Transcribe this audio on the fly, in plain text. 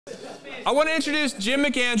I want to introduce Jim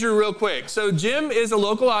McAndrew real quick. So Jim is a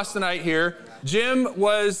local Austinite here. Jim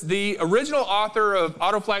was the original author of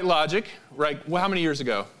Autoflight Logic, right? Well, how many years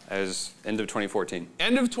ago? It was end of 2014.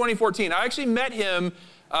 End of 2014. I actually met him.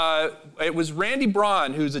 It was Randy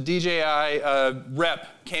Braun, who's a DJI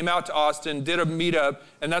rep, came out to Austin, did a meetup,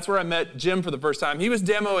 and that's where I met Jim for the first time. He was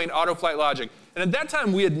demoing Autoflight Logic. And at that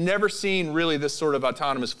time, we had never seen really this sort of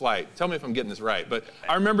autonomous flight. Tell me if I'm getting this right. But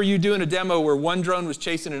I remember you doing a demo where one drone was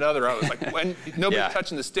chasing another. I was like, when nobody's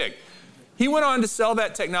touching the stick. He went on to sell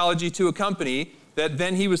that technology to a company that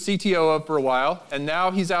then he was CTO of for a while. And now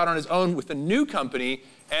he's out on his own with a new company.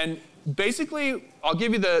 And basically, I'll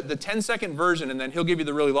give you the 10-second version, and then he'll give you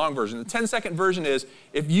the really long version. The 10-second version is,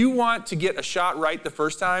 if you want to get a shot right the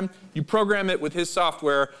first time, you program it with his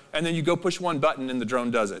software, and then you go push one button, and the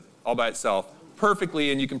drone does it all by itself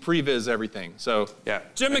perfectly, and you can previs everything. So, yeah.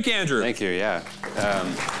 Jim McAndrew. Thank you, yeah.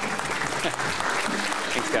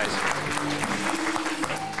 Thanks, guys.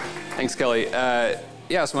 Thanks, Kelly.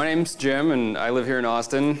 Yeah, so my name's Jim, and I live here in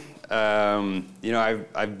Austin. You know,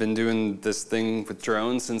 I've been doing this thing with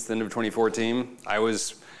drones since the end of 2014. I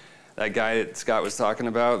was that guy that Scott was talking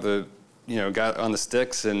about that, you know, got on the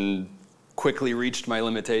sticks and quickly reached my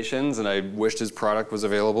limitations, and I wished his product was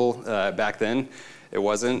available back then. It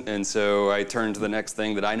wasn't, and so I turned to the next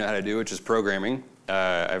thing that I know how to do, which is programming.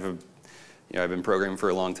 I've been programming for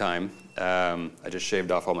a long time. I just shaved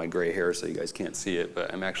off all my gray hair so you guys can't see it,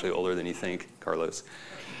 but I'm actually older than you think, Carlos.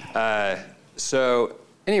 So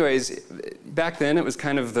anyways, back then it was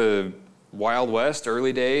kind of the Wild West,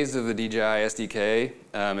 early days of the DJI SDK.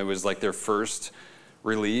 It was like their first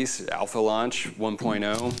release, alpha launch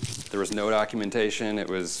 1.0. There was no documentation. It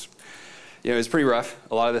was, you know, it was pretty rough.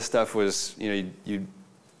 A lot of this stuff was, you know, you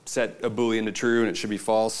set a Boolean to true and it should be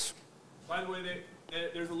false. By the way,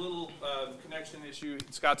 there's a little connection issue.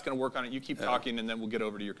 Scott's going to work on it. You keep talking, and then we'll get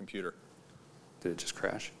over to your computer. Did it just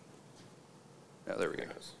crash? Oh, there we go.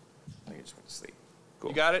 I think it just went to sleep. Cool.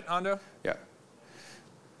 You got it, Hondo? Yeah.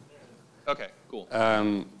 Okay, cool.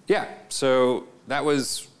 Yeah, so that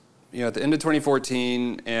was, you know, at the end of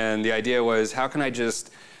 2014, and the idea was, how can I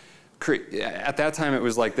just create, at that time it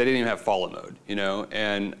was like they didn't even have follow mode, you know,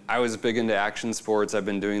 and I was big into action sports. I've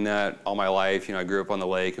been doing that all my life. You know, I grew up on the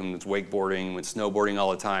lake and was wakeboarding, went snowboarding all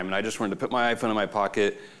the time, and I just wanted to put my iPhone in my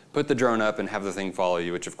pocket, put the drone up, and have the thing follow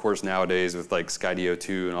you, which of course nowadays with like Skydio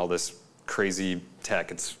 2 and all this crazy tech,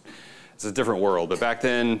 it's a different world. But back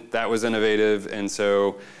then, that was innovative, and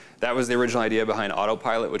so that was the original idea behind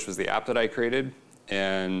Autopilot, which was the app that I created.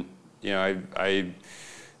 And you know, I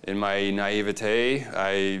in my naivete,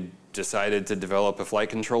 I decided to develop a flight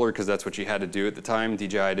controller because that's what you had to do at the time.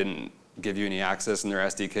 DJI didn't give you any access in their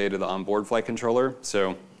SDK to the onboard flight controller.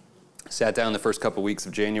 So sat down the first couple weeks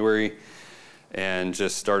of January and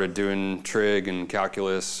just started doing trig and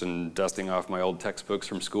calculus and dusting off my old textbooks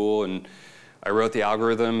from school. And I wrote the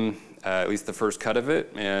algorithm, at least the first cut of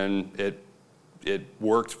it, and it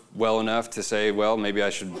worked well enough to say, well, maybe I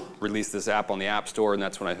should release this app on the App Store, and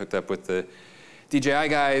that's when I hooked up with the DJI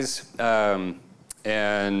guys.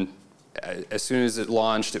 And as soon as it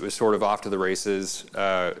launched, it was sort of off to the races.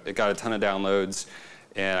 It got a ton of downloads,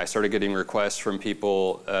 and I started getting requests from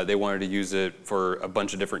people. They wanted to use it for a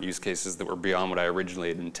bunch of different use cases that were beyond what I originally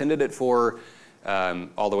had intended it for,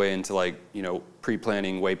 all the way into, like, you know,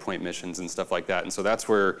 pre-planning waypoint missions and stuff like that. And so that's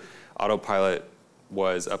where Autopilot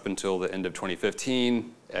was up until the end of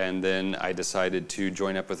 2015, and then I decided to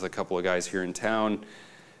join up with a couple of guys here in town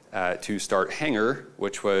to start Hangar,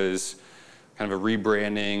 which was kind of a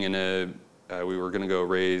rebranding, and we were going to go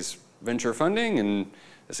raise venture funding and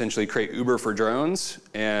essentially create Uber for drones.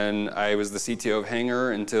 And I was the CTO of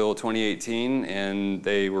Hangar until 2018, and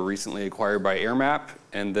they were recently acquired by AirMap.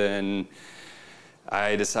 And then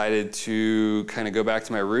I decided to kind of go back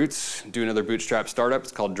to my roots, do another bootstrap startup.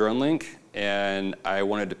 It's called DroneLink, and I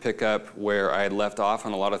wanted to pick up where I had left off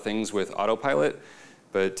on a lot of things with Autopilot,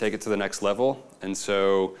 but take it to the next level. And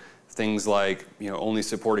so things like, you know, only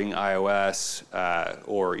supporting iOS,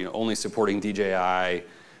 or, you know, only supporting DJI,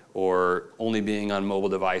 or only being on mobile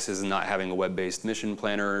devices and not having a web-based mission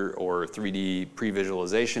planner or 3D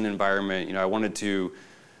pre-visualization environment. You know, I wanted to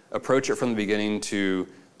approach it from the beginning to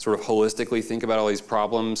sort of holistically think about all these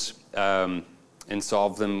problems and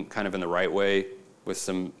solve them kind of in the right way with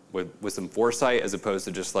some foresight, as opposed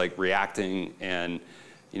to just like reacting and,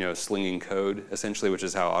 you know, slinging code, essentially, which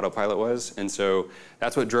is how Autopilot was. And so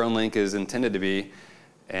that's what DroneLink is intended to be.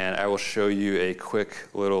 And I will show you a quick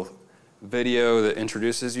little video that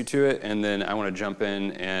introduces you to it, and then I want to jump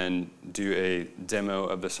in and do a demo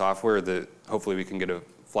of the software that hopefully we can get a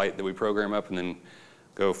flight that we program up and then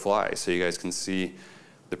go fly, so you guys can see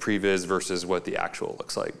the previs versus what the actual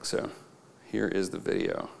looks like. So here is the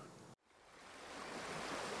video.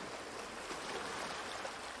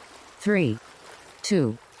 3,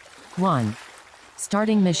 2, 1.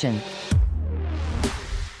 Starting mission.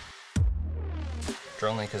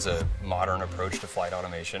 DroneLink is a modern approach to flight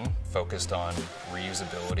automation focused on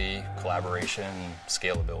reusability, collaboration,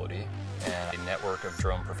 scalability, and a network of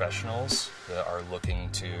drone professionals that are looking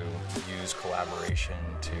to use collaboration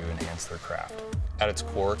to enhance their craft. At its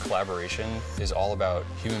core, collaboration is all about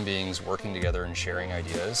human beings working together and sharing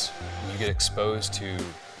ideas. You get exposed to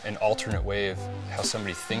an alternate way of how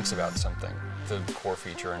somebody thinks about something. The core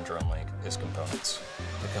feature in DroneLink is components.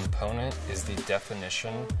 The component is the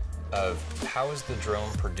definition of how is the drone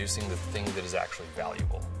producing the thing that is actually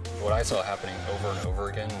valuable. What I saw happening over and over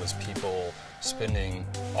again was people spending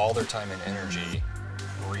all their time and energy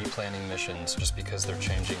replanning missions just because they're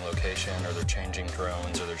changing location or they're changing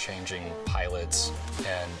drones or they're changing pilots,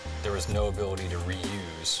 and there was no ability to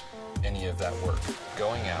reuse any of that work.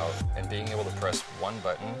 Going out and being able to press one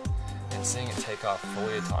button and seeing it take off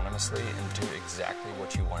fully autonomously and do exactly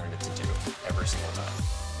what you wanted it to do every single time.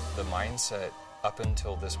 The mindset up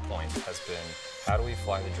until this point has been, how do we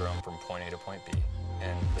fly the drone from point A to point B?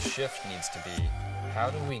 And the shift needs to be, how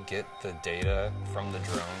do we get the data from the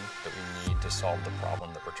drone that we need to solve the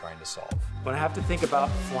problem that we're trying to solve? When I have to think about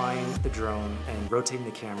flying the drone and rotating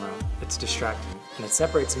the camera, it's distracting, and it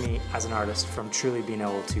separates me as an artist from truly being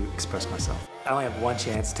able to express myself. I only have one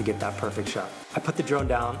chance to get that perfect shot. I put the drone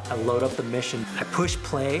down, I load up the mission, I push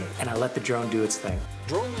play, and I let the drone do its thing.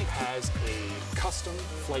 DroneLink has a custom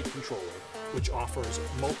flight controller which offers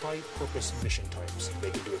multi-purpose mission types.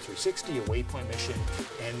 They can do a 360, a waypoint mission,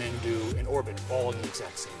 and then do an orbit, all in the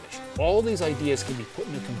exact same mission. All these ideas can be put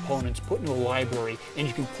into components, put into a library, and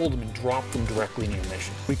you can pull them and drop them directly in your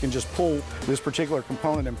mission. We can just pull this particular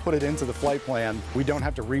component and put it into the flight plan. We don't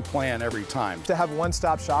have to replan every time. To have a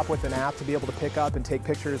one-stop shop with an app to be able to pick up and take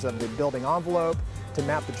pictures of the building envelope, to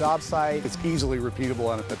map the job site. It's easily repeatable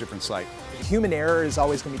on a different site. Human error is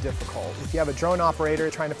always going to be difficult. If you have a drone operator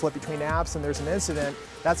trying to flip between apps and there's an incident,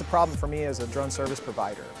 that's a problem for me as a drone service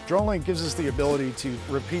provider. DroneLink gives us the ability to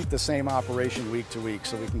repeat the same operation week to week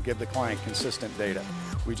so we can give the client consistent data.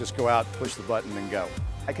 We just go out, push the button, and go.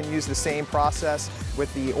 I can use the same process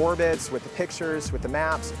with the orbits, with the pictures, with the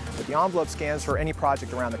maps, with the envelope scans for any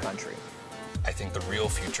project around the country. I think the real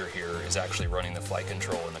future here is actually running the flight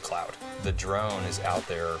control in the cloud. The drone is out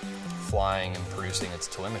there flying and producing its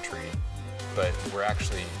telemetry, but we're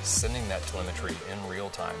actually sending that telemetry in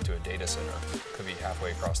real time to a data center, could be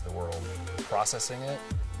halfway across the world, processing it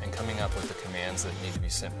and coming up with the commands that need to be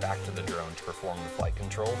sent back to the drone to perform the flight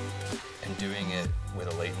control, and doing it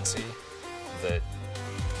with a latency that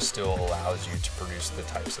still allows you to produce the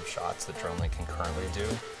types of shots that DroneLink can currently do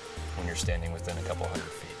when you're standing within a couple hundred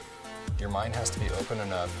feet. Your mind has to be open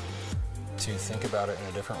enough to think about it in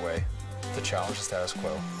a different way, to challenge the status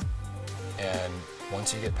quo. And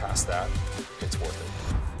once you get past that, it's worth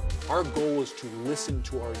it. Our goal is to listen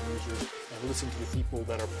to our users and listen to the people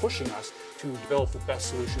that are pushing us to develop the best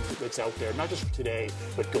solution that's out there, not just for today,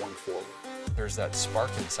 but going forward. There's that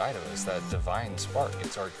spark inside of us, that divine spark.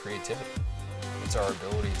 It's our creativity. It's our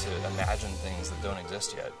ability to imagine things that don't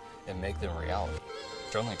exist yet and make them reality.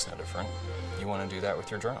 DroneLink's no different. You want to do that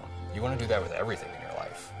with your drone. You want to do that with everything in your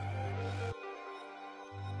life.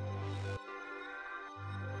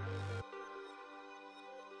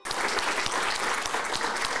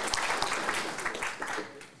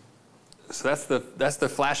 So that's the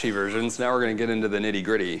flashy version. So now we're going to get into the nitty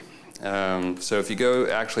gritty. So if you go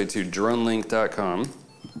actually to DroneLink.com,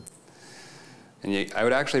 and I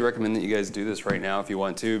would actually recommend that you guys do this right now if you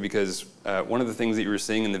want to, because one of the things that you were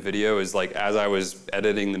seeing in the video is, like, as I was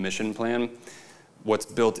editing the mission plan, what's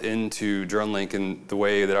built into DroneLink and the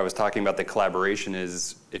way that I was talking about the collaboration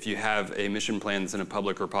is, if you have a mission plan that's in a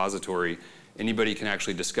public repository, anybody can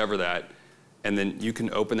actually discover that, and then you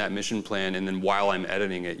can open that mission plan, and then while I'm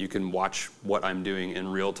editing it, you can watch what I'm doing in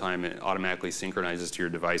real time, and it automatically synchronizes to your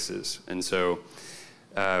devices. And so,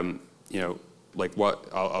 you know, like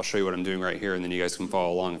I'll show you what I'm doing right here, and then you guys can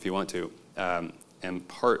follow along if you want to. And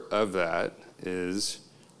part of that is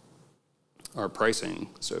our pricing.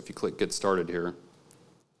 So if you click Get Started here.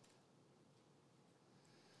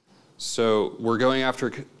 So we're going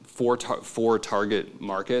after four target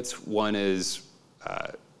markets. One is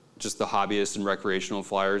just the hobbyists and recreational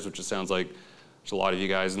flyers, which it sounds like there's a lot of you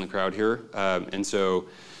guys in the crowd here. And so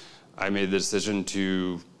I made the decision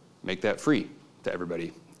to make that free to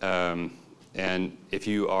everybody. And if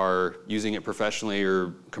you are using it professionally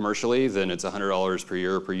or commercially, then it's $100 per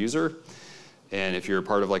year per user. And if you're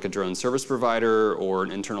part of like a drone service provider or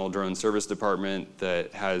an internal drone service department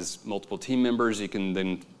that has multiple team members, you can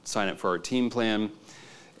then sign up for our team plan.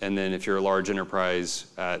 And then if you're a large enterprise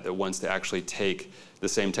that wants to actually take the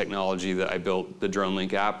same technology that I built the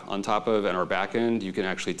DroneLink app on top of and our backend, you can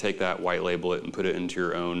actually take that, white label it, and put it into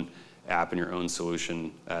your own app and your own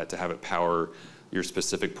solution to have it power your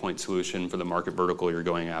specific point solution for the market vertical you're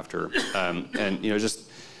going after. And just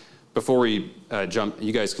before we jump,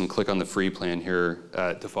 you guys can click on the free plan here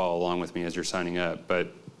to follow along with me as you're signing up.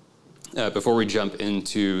 But before we jump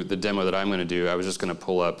into the demo that I'm going to do, I was just going to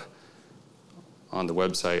pull up on the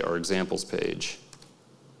website our examples page.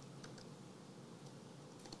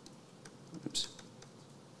 Oops.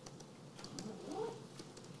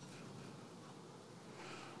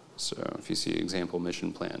 So if you see example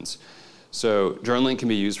mission plans. So DroneLink can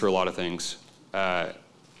be used for a lot of things.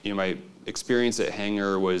 My experience at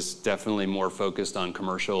Hangar was definitely more focused on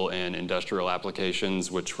commercial and industrial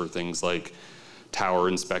applications, which were things like tower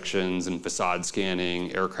inspections and facade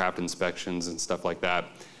scanning, aircraft inspections and stuff like that,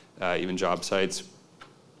 even job sites.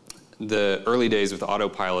 The early days with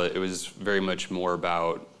Autopilot, it was very much more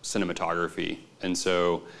about cinematography. And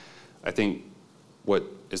so I think what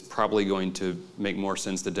is probably going to make more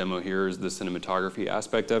sense to demo here is the cinematography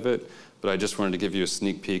aspect of it. But I just wanted to give you a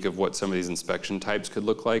sneak peek of what some of these inspection types could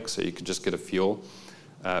look like so you could just get a feel.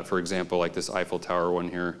 For example, like this Eiffel Tower one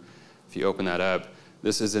here, if you open that up,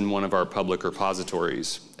 this is in one of our public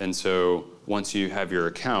repositories. And so once you have your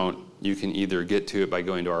account, you can either get to it by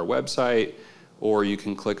going to our website, or you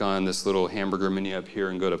can click on this little hamburger menu up here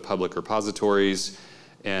and go to public repositories.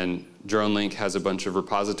 And DroneLink has a bunch of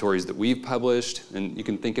repositories that we've published, and you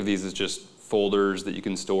can think of these as just folders that you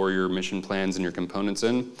can store your mission plans and your components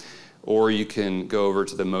in. Or you can go over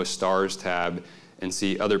to the Most Stars tab and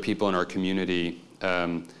see other people in our community,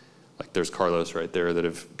 like there's Carlos right there, that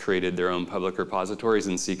have created their own public repositories,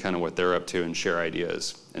 and see kind of what they're up to and share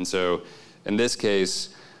ideas. And so in this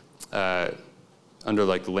case, under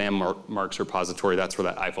like the landmarks repository, that's where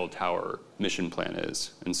that Eiffel Tower mission plan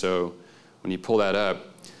is. And so when you pull that up,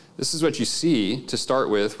 this is what you see to start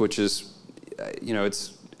with, which is,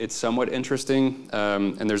 it's somewhat interesting.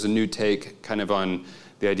 And there's a new take kind of on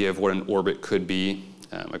the idea of what an orbit could be.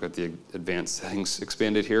 I've got the advanced settings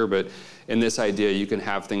expanded here, but in this idea, you can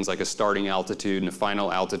have things like a starting altitude and a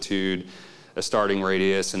final altitude, a starting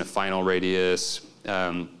radius and a final radius,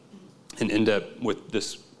 and end up with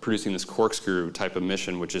this producing this corkscrew type of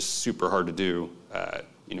mission, which is super hard to do,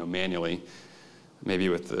 manually. Maybe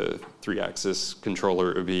with the 3-axis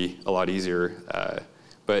controller, it would be a lot easier.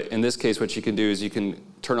 But in this case, what you can do is you can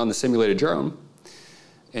turn on the simulated drone,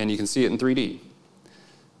 and you can see it in 3D.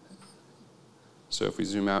 So if we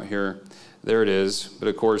zoom out here, there it is. But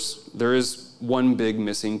of course, there is one big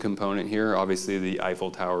missing component here, obviously the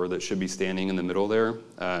Eiffel Tower that should be standing in the middle there.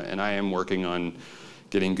 And I am working on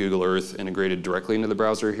getting Google Earth integrated directly into the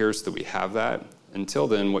browser here so that we have that. Until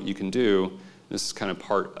then, what you can do, this is kind of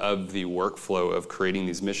part of the workflow of creating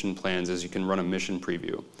these mission plans, is you can run a mission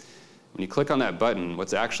preview. When you click on that button,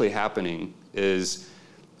 what's actually happening is,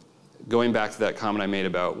 going back to that comment I made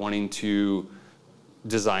about wanting to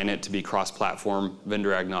design it to be cross-platform,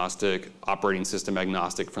 vendor agnostic, operating system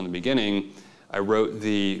agnostic from the beginning, I wrote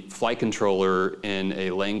the flight controller in a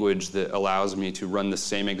language that allows me to run the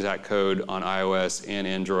same exact code on iOS and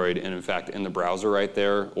Android, and in fact in the browser right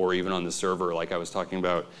there, or even on the server like I was talking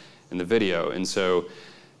about in the video. And so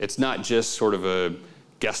it's not just sort of a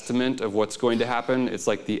guesstimate of what's going to happen, it's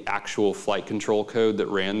like the actual flight control code that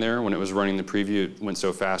ran there. When it was running the preview, it went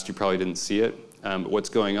so fast you probably didn't see it. But what's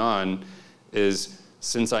going on is,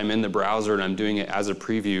 since I'm in the browser and I'm doing it as a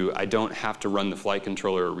preview, I don't have to run the flight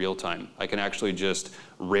controller at real time. I can actually just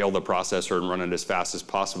rail the processor and run it as fast as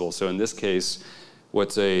possible. So in this case,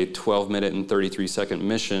 what's a 12-minute and 33-second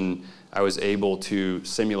mission, I was able to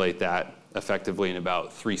simulate that effectively in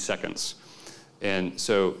about 3 seconds. And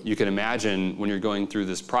so you can imagine when you're going through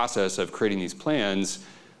this process of creating these plans,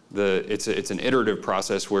 it's an iterative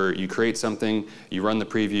process where you create something, you run the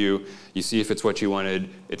preview, you see if it's what you wanted,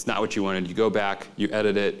 it's not what you wanted, you go back, you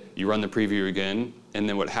edit it, you run the preview again, and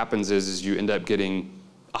then what happens is you end up getting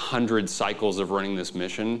 100 cycles of running this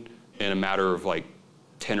mission in a matter of like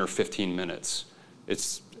 10 or 15 minutes.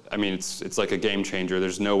 It's like a game changer.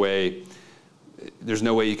 There's no way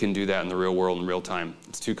you can do that in the real world in real time.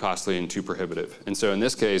 It's too costly and too prohibitive. And so in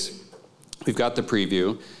this case, we've got the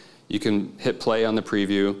preview. You can hit play on the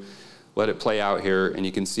preview, let it play out here, and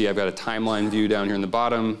you can see I've got a timeline view down here in the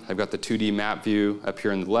bottom. I've got the 2D map view up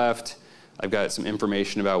here on the left. I've got some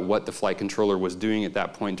information about what the flight controller was doing at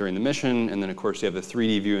that point during the mission, and then of course you have the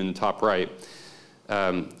 3D view in the top right.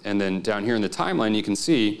 And then down here in the timeline, you can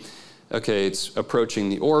see Okay, it's approaching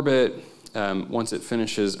the orbit. Once it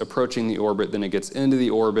finishes approaching the orbit, then it gets into the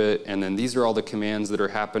orbit, and then these are all the commands that are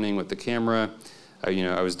happening with the camera.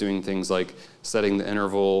 I was doing things like setting the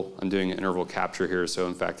interval. I'm doing an interval capture here, so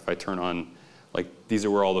in fact, if I turn on, like, these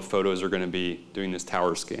are where all the photos are going to be, doing this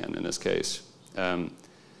tower scan in this case.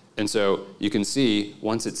 And so you can see,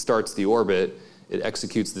 once it starts the orbit, it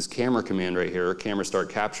executes this camera command right here, camera start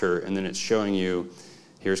capture, and then it's showing you,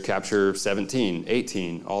 here's capture 17,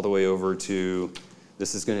 18, all the way over to,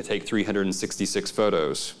 this is going to take 366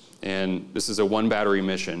 photos. And this is a one battery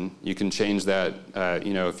mission. You can change that,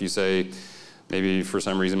 if you say, maybe for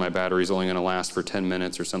some reason my battery's only going to last for 10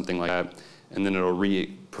 minutes or something like that, and then it'll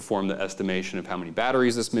perform the estimation of how many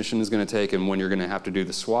batteries this mission is going to take and when you're going to have to do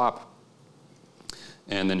the swap.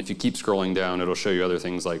 And then if you keep scrolling down, it'll show you other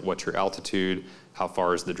things like what's your altitude, how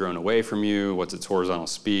far is the drone away from you, what's its horizontal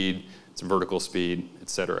speed, its vertical speed,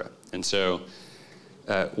 etc. And so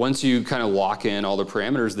once you kind of lock in all the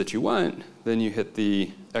parameters that you want, then you hit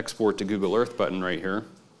the Export to Google Earth button right here.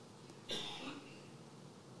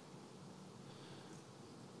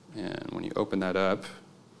 And when you open that up,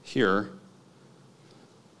 here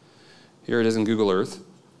it is in Google Earth.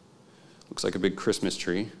 Looks like a big Christmas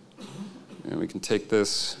tree. And we can take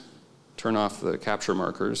this, turn off the capture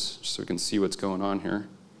markers so we can see what's going on here.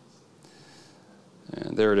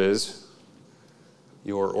 And there it is,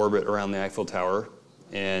 your orbit around the Eiffel Tower.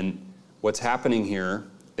 And what's happening here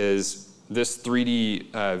is this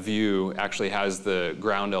 3D view actually has the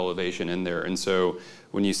ground elevation in there. And so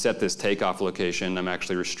when you set this takeoff location, I'm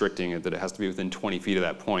actually restricting it that it has to be within 20 feet of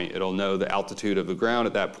that point. It'll know the altitude of the ground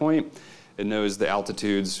at that point. It knows the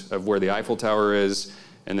altitudes of where the Eiffel Tower is.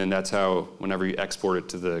 And then that's how, whenever you export it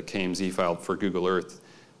to the KMZ file for Google Earth,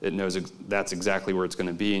 it knows that's exactly where it's going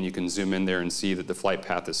to be. And you can zoom in there and see that the flight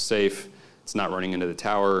path is safe. It's not running into the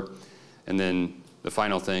tower. And then the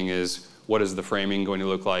final thing is, what is the framing going to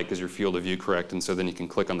look like? Is your field of view correct? And so then you can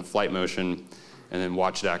click on the flight motion and then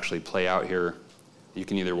watch it actually play out here. You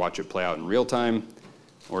can either watch it play out in real time,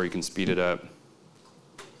 or you can speed it up.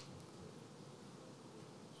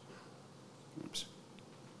 Oops.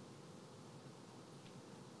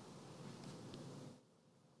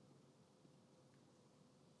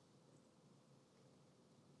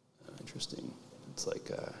 Interesting. It's like,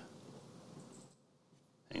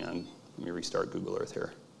 hang on, let me restart Google Earth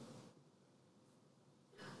here.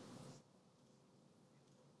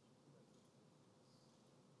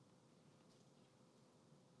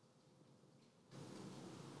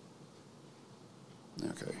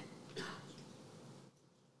 Okay.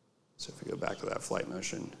 So if we go back to that flight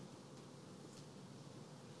motion,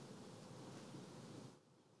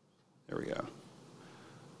 there we go.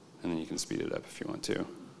 And then you can speed it up if you want to.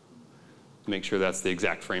 Make sure that's the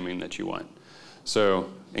exact framing that you want. So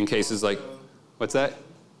in cases like, what's that?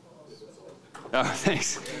 Oh,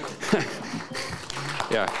 thanks.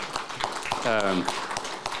 Yeah.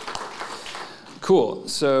 Cool.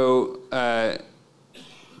 So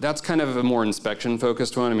that's kind of a more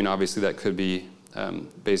inspection-focused one. I mean, obviously that could be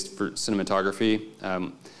based for cinematography.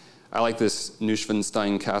 I like this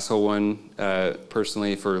Neuschwanstein Castle one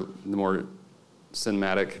personally for the more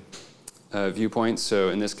cinematic viewpoints. So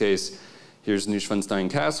in this case, here's Neuschwanstein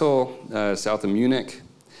Castle, south of Munich.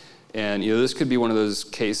 And this could be one of those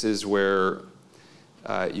cases where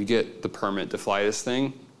you get the permit to fly this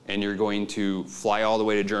thing, and you're going to fly all the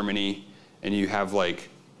way to Germany, and you have like,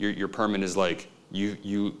 your permit is like,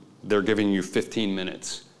 they're giving you 15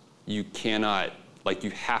 minutes. You cannot, like,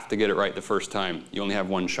 you have to get it right the first time. You only have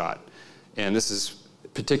one shot. And this is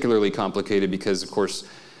particularly complicated because, of course,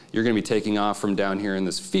 you're going to be taking off from down here in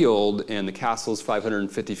this field, and the castle's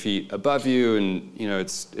 550 feet above you, and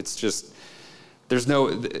it's just,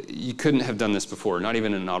 you couldn't have done this before, not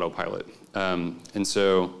even in an autopilot. And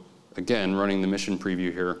so, again, running the mission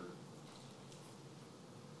preview here,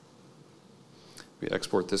 we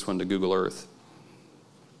export this one to Google Earth.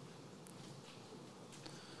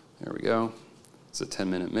 There we go. It's a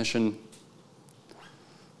 10-minute mission.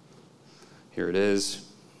 Here it is.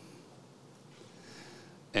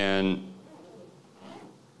 And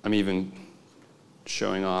I'm even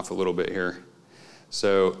showing off a little bit here.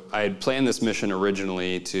 So I had planned this mission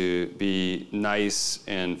originally to be nice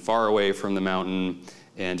and far away from the mountain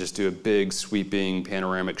and just do a big sweeping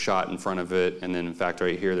panoramic shot in front of it. And then in fact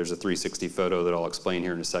right here there's a 360 photo that I'll explain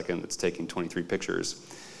here in a second that's taking 23 pictures.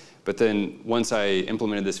 But then once I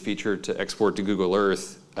implemented this feature to export to Google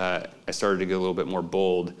Earth, I started to get a little bit more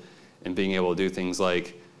bold in being able to do things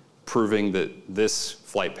like proving that this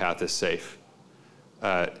flight path is safe.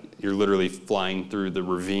 You're literally flying through the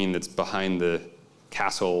ravine that's behind the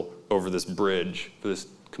castle over this bridge for this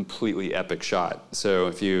completely epic shot. So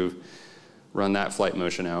if you run that flight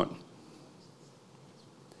motion out.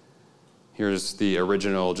 Here's the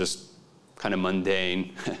original, just kind of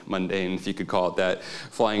mundane, mundane if you could call it that,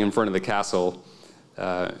 flying in front of the castle.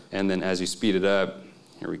 And then as you speed it up,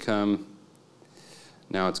 here we come.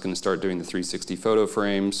 Now it's going to start doing the 360 photo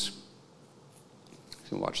frames. You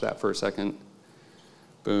can watch that for a second.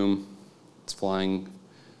 Boom, it's flying,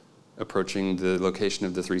 approaching the location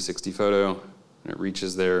of the 360 photo, and it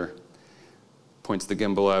reaches there, points the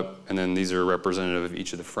gimbal up, and then these are representative of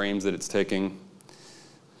each of the frames that it's taking.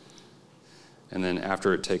 And then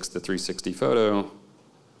after it takes the 360 photo,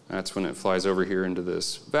 that's when it flies over here into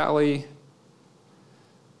this valley,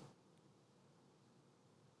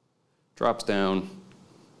 drops down,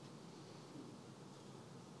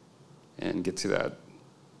 and gets to that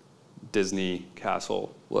Disney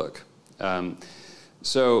castle look.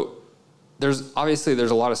 So there's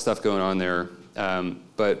a lot of stuff going on there,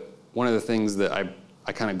 but one of the things that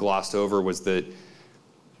I kind of glossed over was that,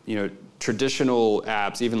 you know, traditional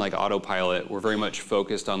apps, even like autopilot, were very much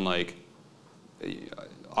focused on like,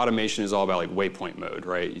 automation is all about like waypoint mode,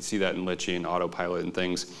 right? You see that in Litchi and autopilot and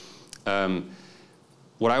things.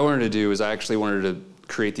 What I wanted to do is I actually wanted to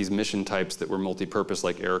create these mission types that were multi-purpose,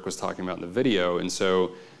 like Eric was talking about in the video. And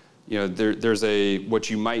so, you know, there's what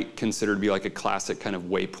you might consider to be like a classic kind of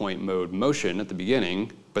waypoint mode motion at the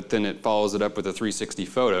beginning, but then it follows it up with a 360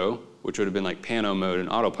 photo, which would have been like pano mode and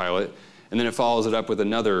autopilot, and then it follows it up with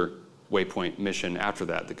another waypoint mission after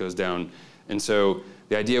that goes down. And so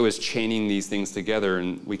the idea was chaining these things together,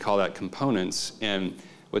 and we call that components. And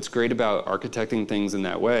what's great about architecting things in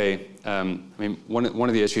that way, I mean, one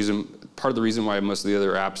of the issues, and part of the reason why most of the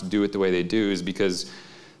other apps do it the way they do is because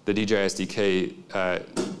the DJI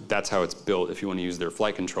SDK, that's how it's built if you want to use their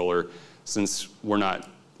flight controller. Since we're not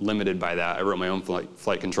limited by that, I wrote my own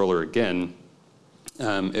flight controller again.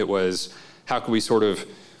 It was, how can we sort of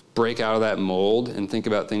break out of that mold and think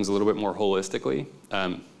about things a little bit more holistically?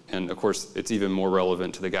 And of course, it's even more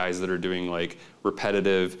relevant to the guys that are doing like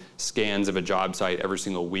repetitive scans of a job site every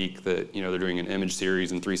single week, that, you know, they're doing an image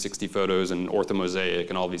series and 360 photos and orthomosaic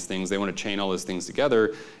and all these things. They want to chain all those things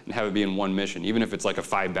together and have it be in one mission, even if it's like a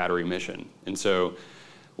 5-battery mission. And so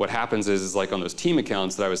what happens is like on those team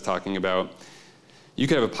accounts that I was talking about, you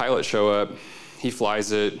could have a pilot show up, he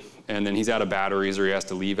flies it, and then he's out of batteries or he has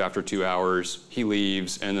to leave after 2 hours, he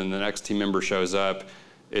leaves, and then the next team member shows up.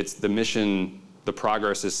 It's the mission, the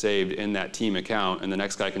progress is saved in that team account, and the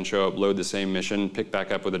next guy can show up, load the same mission, pick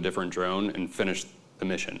back up with a different drone, and finish the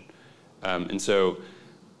mission. And so,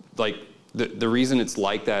 like, the reason it's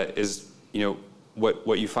like that is, you know,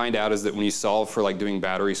 what you find out is that when you solve for like doing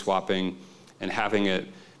battery swapping and having it,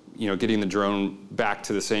 you know, getting the drone back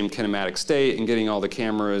to the same kinematic state and getting all the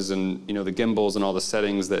cameras and, you know, the gimbals and all the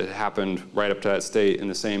settings that happened right up to that state in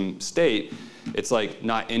the same state, it's like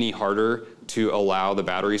not any harder to allow the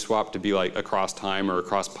battery swap to be like across time or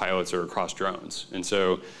across pilots or across drones. And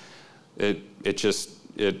so it's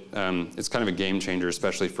kind of a game changer,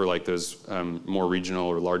 especially for like those more regional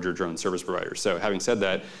or larger drone service providers. So having said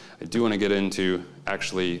that, I do want to get into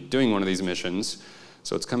actually doing one of these missions.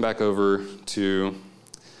 So let's come back over to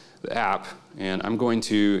the app, and I'm going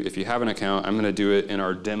to, if you have an account, I'm going to do it in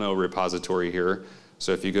our demo repository here.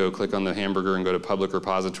 So if you go click on the hamburger and go to public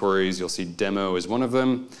repositories, you'll see demo is one of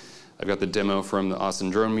them. I've got the demo from the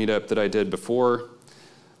Austin Drone Meetup that I did before.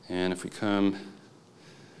 And if we come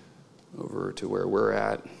over to where we're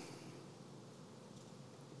at,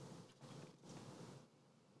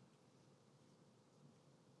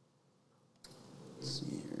 let's see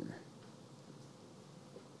here.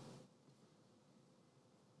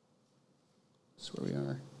 That's where we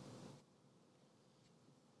are.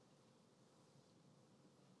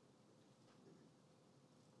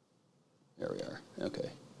 There we are, okay.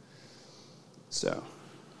 So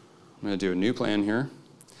I'm going to do a new plan here,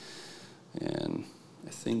 and I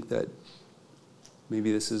think that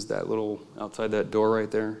maybe this is that little outside that door right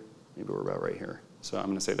there. Maybe we're about right here. So I'm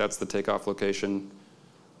going to say that's the takeoff location.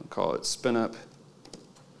 I'll call it SpinUp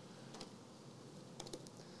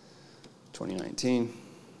 2019.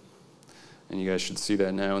 And you guys should see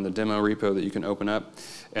that now in the demo repo that you can open up.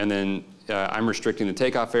 And then I'm restricting the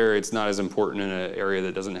takeoff area. It's not as important in an area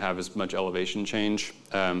that doesn't have as much elevation change,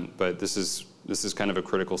 but this is kind of a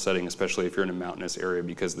critical setting, especially if you're in a mountainous area,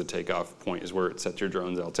 because the takeoff point is where it sets your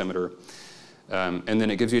drone's altimeter. And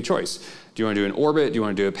then it gives you a choice. Do you want to do an orbit? Do you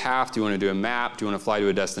want to do a path? Do you want to do a map? Do you want to fly to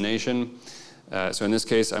a destination? So in this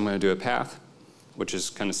case, I'm going to do a path, which is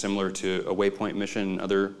kind of similar to a waypoint mission in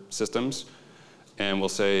other systems. And we'll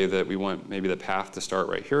say that we want maybe the path to start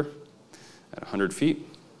right here at 100 feet.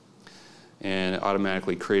 And it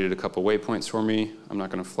automatically created a couple waypoints for me. I'm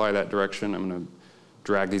not going to fly that direction. I'm going to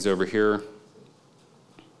drag these over here.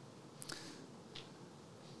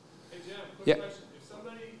 Yeah. If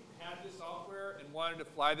somebody had this software and wanted to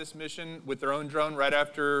fly this mission with their own drone right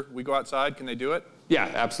after we go outside, can they do it?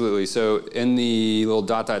 Yeah, absolutely. So in the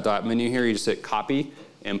little ... menu here, you just hit copy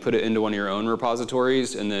and put it into one of your own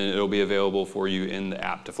repositories, and then it'll be available for you in the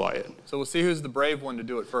app to fly it. So we'll see who's the brave one to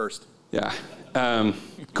do it first. Yeah.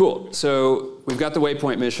 Cool. So we've got the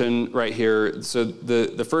waypoint mission right here. So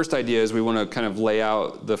the first idea is we want to kind of lay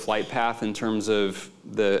out the flight path in terms of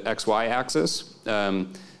the XY axis.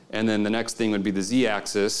 And then the next thing would be the Z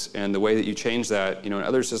axis. And the way that you change that, in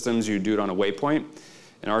other systems, you do it on a waypoint.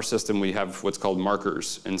 In our system, we have what's called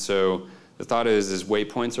markers. And so the thought is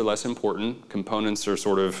waypoints are less important. Components are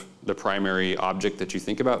sort of the primary object that you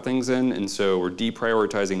think about things in. And so we're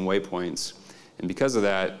deprioritizing waypoints. And because of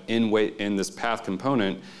that, in this path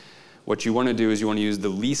component, what you want to do is you want to use the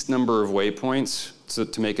least number of waypoints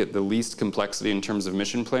to make it the least complexity in terms of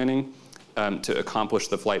mission planning to accomplish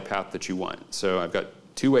the flight path that you want. So I've got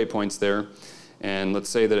 2 waypoints there. And let's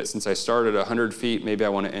say that since I started at 100 feet, maybe I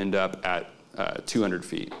want to end up at 200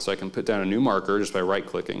 feet. So I can put down a new marker just by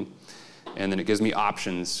right-clicking. And then it gives me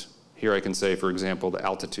options. Here I can say, for example, the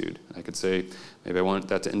altitude. I could say, maybe I want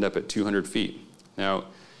that to end up at 200 feet. Now,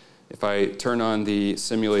 if I turn on the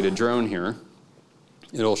simulated drone here,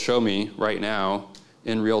 it'll show me right now,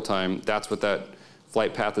 in real time, that's what that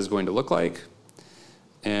flight path is going to look like.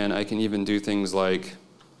 And I can even do things like,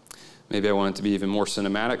 maybe I want it to be even more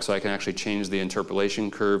cinematic, so I can actually change the interpolation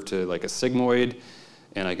curve to like a sigmoid,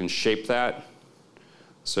 and I can shape that.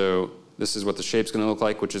 So this is what the shape's going to look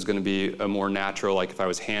like, which is going to be a more natural, like if I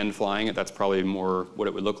was hand flying it, that's probably more what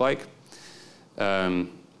it would look like. And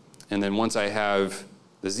then once I have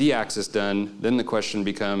the Z-axis done, then the question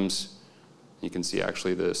becomes, you can see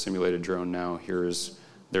actually the simulated drone now,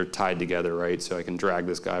 they're tied together, right? So I can drag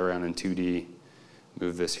this guy around in 2D,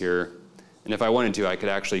 move this here. And if I wanted to, I could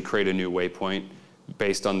actually create a new waypoint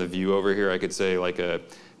based on the view over here. I could say like a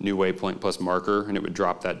new waypoint plus marker, and it would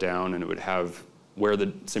drop that down, and it would have where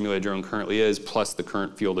the simulated drone currently is, plus the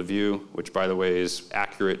current field of view, which by the way is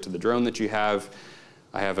accurate to the drone that you have.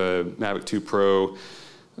 I have a Mavic 2 Pro,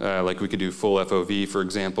 like we could do full FOV, for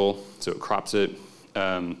example, so it crops it.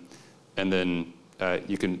 And then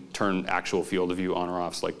you can turn actual field of view on or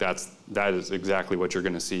off. So like that is exactly what you're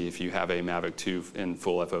going to see if you have a Mavic 2 in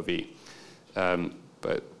full FOV.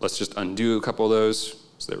 But let's just undo a couple of those.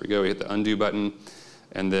 So there we go, we hit the undo button.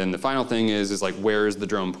 And then the final thing is like, where is the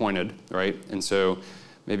drone pointed, right? And so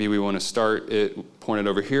maybe we want to start it pointed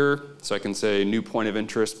over here. So I can say new point of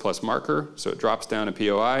interest plus marker. So it drops down a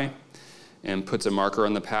POI and puts a marker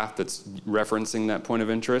on the path that's referencing that point of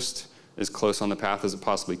interest as close on the path as it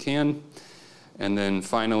possibly can. And then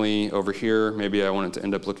finally over here, maybe I want it to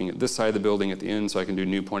end up looking at this side of the building at the end, so I can do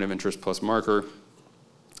new point of interest plus marker.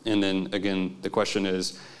 And then again, the question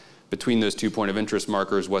is, between those 2 point of interest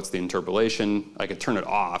markers, what's the interpolation? I could turn it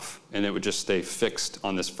off, and it would just stay fixed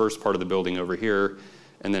on this first part of the building over here.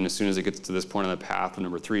 And then as soon as it gets to this point on the path,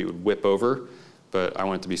 number 3, it would whip over. But I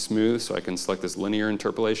want it to be smooth, so I can select this linear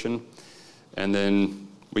interpolation. And then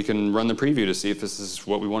we can run the preview to see if this is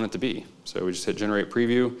what we want it to be. So we just hit generate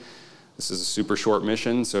preview. This is a super short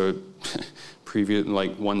mission, so preview it in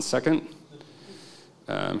like 1 second.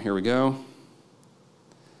 Here we go.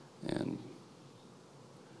 And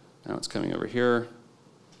now it's coming over here.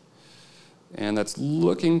 And that's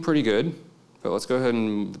looking pretty good. But let's go ahead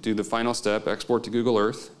and do the final step, export to Google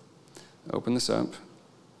Earth. Open this up.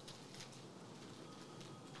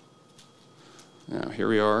 Now here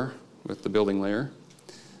we are with the building layer.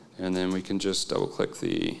 And then we can just double click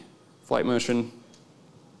the flight motion.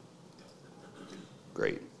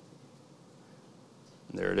 Great.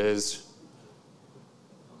 And there it is.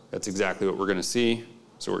 That's exactly what we're going to see.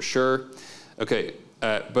 So we're sure. Okay,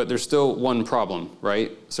 but there's still one problem,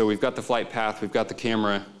 right? So we've got the flight path, we've got the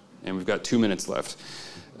camera, and we've got 2 minutes left.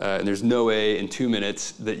 And there's no way in 2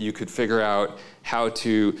 minutes that you could figure out how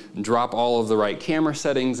to drop all of the right camera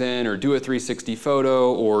settings in, or do a 360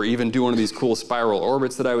 photo, or even do one of these cool spiral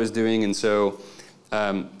orbits that I was doing. And so,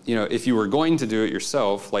 if you were going to do it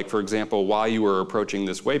yourself, like for example, while you were approaching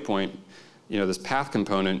this waypoint, this path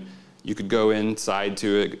component, you could go inside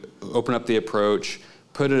to it, open up the approach,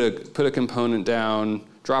 put a component down,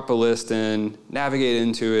 drop a list in, navigate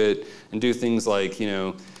into it, and do things like,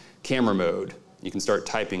 camera mode. You can start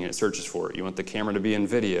typing and it searches for it. You want the camera to be in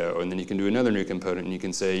video, and then you can do another new component, and you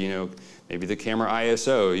can say, maybe the camera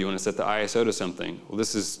ISO, you want to set the ISO to something. Well,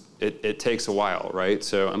 it takes a while, right?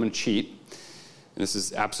 So I'm going to cheat, and this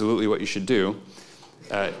is absolutely what you should do.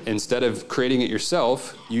 Instead of creating it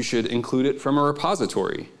yourself, you should include it from a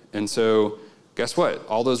repository. And so guess what?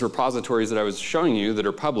 All those repositories that I was showing you that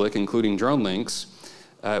are public, including DroneLinks,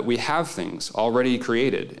 We have things already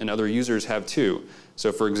created, and other users have too.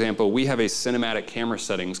 So for example, we have a cinematic camera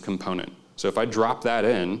settings component. So if I drop that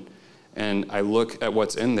in, and I look at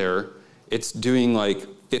what's in there, it's doing like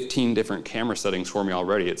 15 different camera settings for me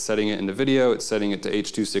already. It's setting it into video, it's setting it to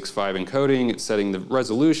H.265 encoding, it's setting the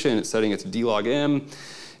resolution, it's setting it to D-Log-M.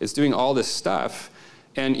 It's doing all this stuff.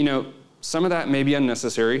 And you know, some of that may be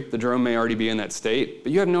unnecessary. The drone may already be in that state,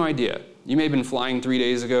 but you have no idea. You may have been flying 3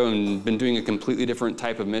 days ago and been doing a completely different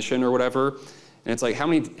type of mission or whatever. And it's like, how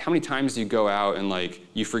many times do you go out and like,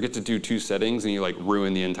 you forget to do 2 settings and you like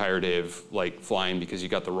ruin the entire day of like flying because you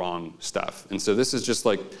got the wrong stuff. And so this is just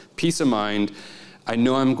like peace of mind. I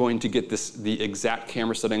know I'm going to get the exact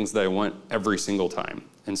camera settings that I want every single time.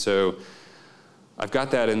 And so I've got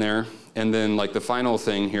that in there. And then like the final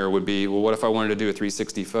thing here would be, well, what if I wanted to do a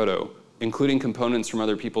 360 photo? Including components from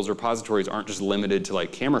other people's repositories aren't just limited to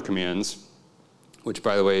like camera commands, which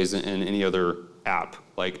by the way is in any other app,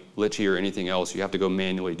 like Litchi or anything else. You have to go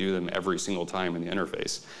manually do them every single time in the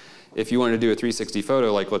interface. If you wanted to do a 360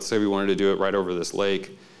 photo, like let's say we wanted to do it right over this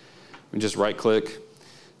lake, we just right click,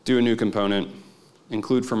 do a new component,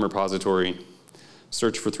 include from repository,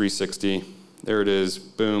 search for 360, there it is,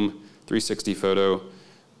 boom, 360 photo,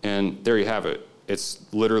 and there you have it.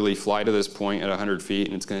 It's literally fly to this point at 100 feet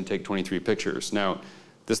and it's going to take 23 pictures. Now,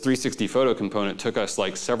 this 360 photo component took us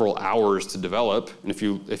like several hours to develop, and if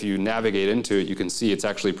you navigate into it, you can see it's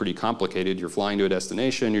actually pretty complicated. You're flying to a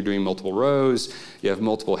destination, you're doing multiple rows, you have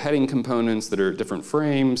multiple heading components that are at different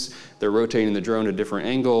frames, they're rotating the drone at different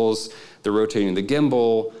angles, they're rotating the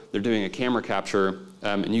gimbal, they're doing a camera capture,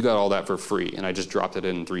 and you got all that for free, and I just dropped it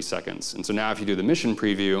in 3 seconds. And so now if you do the mission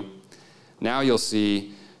preview, now you'll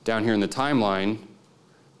see down here in the timeline,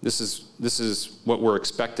 this is what we're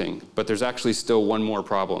expecting, but there's actually still one more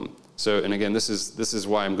problem. So, and again, this is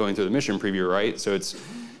why I'm going through the mission preview, right? So it's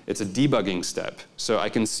a debugging step. So I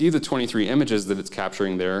can see the 23 images that it's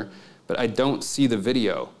capturing there, but I don't see the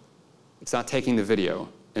video. It's not taking the video.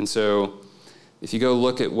 And so if you go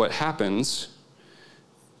look at what happens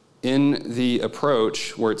in the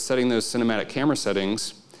approach where it's setting those cinematic camera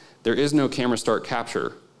settings, there is no camera start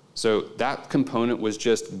capture. So that component was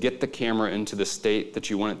just get the camera into the state that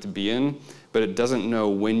you want it to be in, but it doesn't know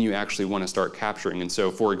when you actually want to start capturing. And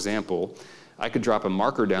so, for example, I could drop a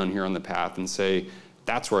marker down here on the path and say,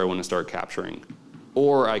 that's where I want to start capturing.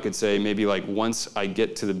 Or I could say maybe like once I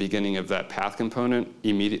get to the beginning of that path component,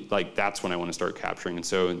 like that's when I want to start capturing. And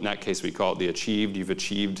so in that case, we call it the achieved. You've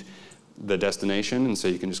achieved the destination. And so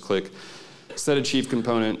you can just click set achieved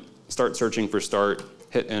component, start searching for start,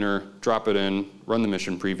 hit enter, drop it in, run the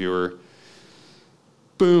mission previewer.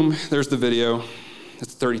 Boom, there's the video.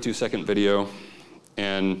 It's a 32-second video.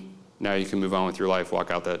 And now you can move on with your life,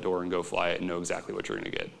 walk out that door and go fly it and know exactly what you're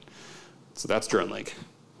going to get. So that's DroneLink.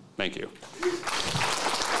 Thank you.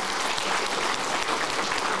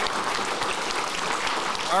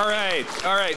 All right.